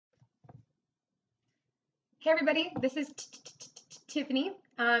Hey everybody, this is Tiffany.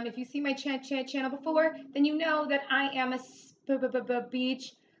 If you see my channel before, then you know that I am a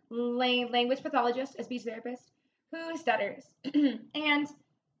speech language pathologist, a speech therapist who stutters. And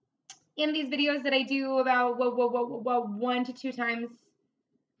in these videos that I do about 1 to 2 times,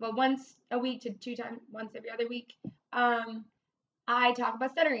 once a week to 2 times, once every other week, I talk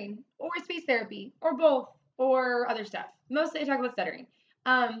about stuttering or speech therapy or both or other stuff. Mostly I talk about stuttering.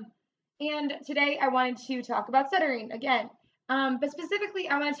 And today I wanted to talk about stuttering again. But specifically,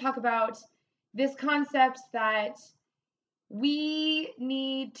 I want to talk about this concept that we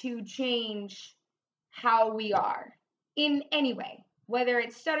need to change how we are in any way, whether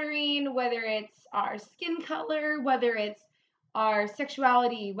it's stuttering, whether it's our skin color, whether it's our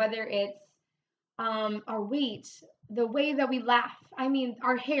sexuality, whether it's our weight, the way that we laugh. I mean,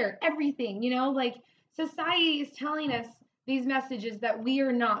 our hair, everything, like society is telling us these messages that we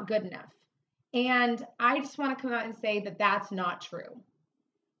are not good enough. And I just want to come out and say that that's not true.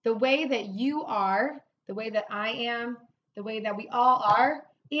 The way that you are, the way that I am, the way that we all are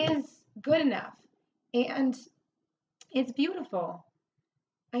is good enough. And it's beautiful.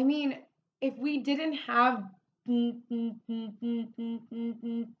 I mean, if we didn't have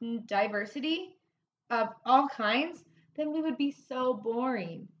diversity of all kinds, then we would be so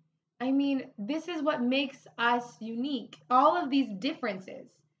boring. I mean, this is what makes us unique. All of these differences.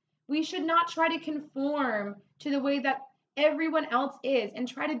 We should not try to conform to the way that everyone else is and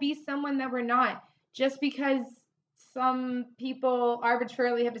try to be someone that we're not just because some people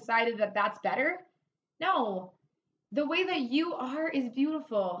arbitrarily have decided that that's better. No, the way that you are is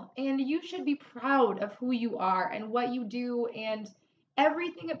beautiful, and you should be proud of who you are and what you do and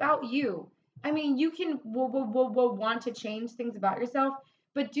everything about you. I mean, you can want to change things about yourself,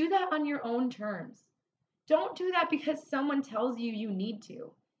 but do that on your own terms. Don't do that because someone tells you you need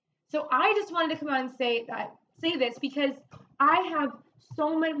to. So I just wanted to come out and say this because I have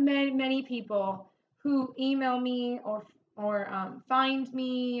so many people who email me or find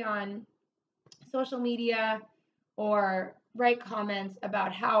me on social media or write comments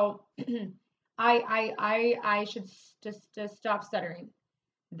about how I should just stop stuttering.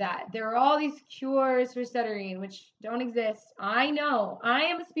 That there are all these cures for stuttering which don't exist. I know. I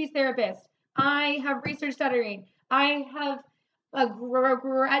am a speech therapist. I have researched stuttering. I have a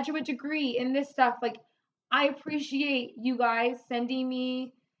graduate degree in this stuff. Like, I appreciate you guys sending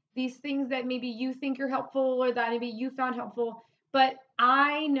me these things that maybe you think are helpful or that maybe you found helpful. But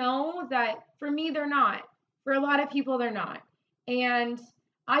I know that for me, they're not. For a lot of people, they're not. And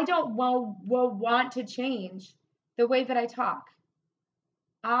I don't want to change the way that I talk.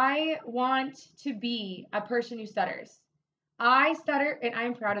 I want to be a person who stutters. I stutter and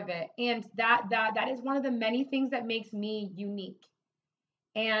I'm proud of it. And that is one of the many things that makes me unique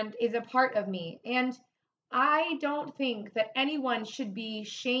and is a part of me. And I don't think that anyone should be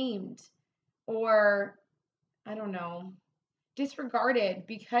shamed or, I don't know, disregarded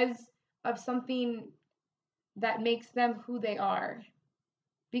because of something that makes them who they are.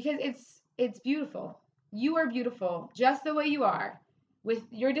 Because it's beautiful. You are beautiful just the way you are, with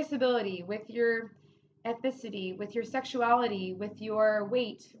your disability, with your ethnicity, with your sexuality, with your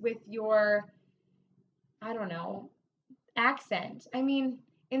weight, with your, I don't know, accent. I mean,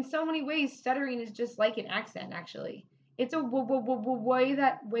 in so many ways, stuttering is just like an accent, actually. It's a way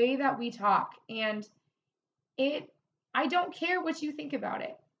that we talk, and I don't care what you think about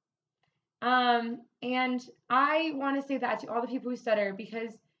it. And I want to say that to all the people who stutter,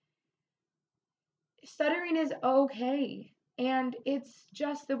 because stuttering is okay. And it's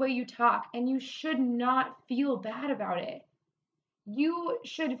just the way you talk, and you should not feel bad about it. You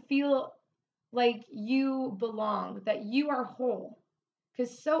should feel like you belong, that you are whole.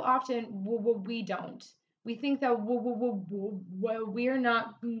 Because so often we don't. We think that we're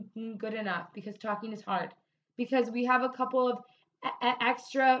not good enough because talking is hard, because we have a couple of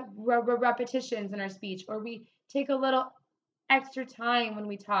extra repetitions in our speech, or we take a little extra time when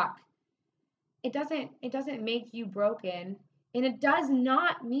we talk. It doesn't make you broken, and it does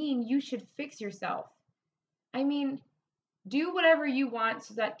not mean you should fix yourself. I mean, do whatever you want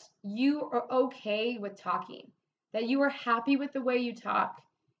so that you are okay with talking, that you are happy with the way you talk,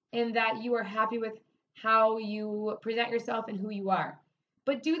 and that you are happy with how you present yourself and who you are.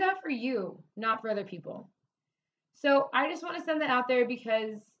 But do that for you, not for other people. So I just want to send that out there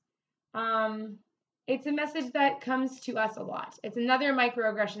because it's a message that comes to us a lot. It's another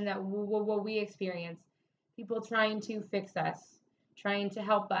microaggression that we experience. People trying to fix us, trying to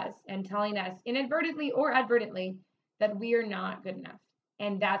help us, and telling us inadvertently or advertently that we are not good enough.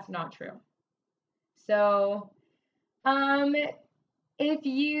 And that's not true. So If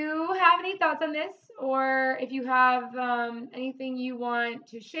you have any thoughts on this, or if you have anything you want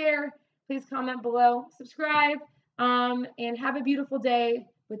to share, please comment below, subscribe, and have a beautiful day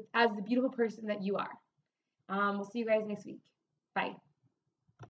as the beautiful person that you are. We'll see you guys next week. Bye.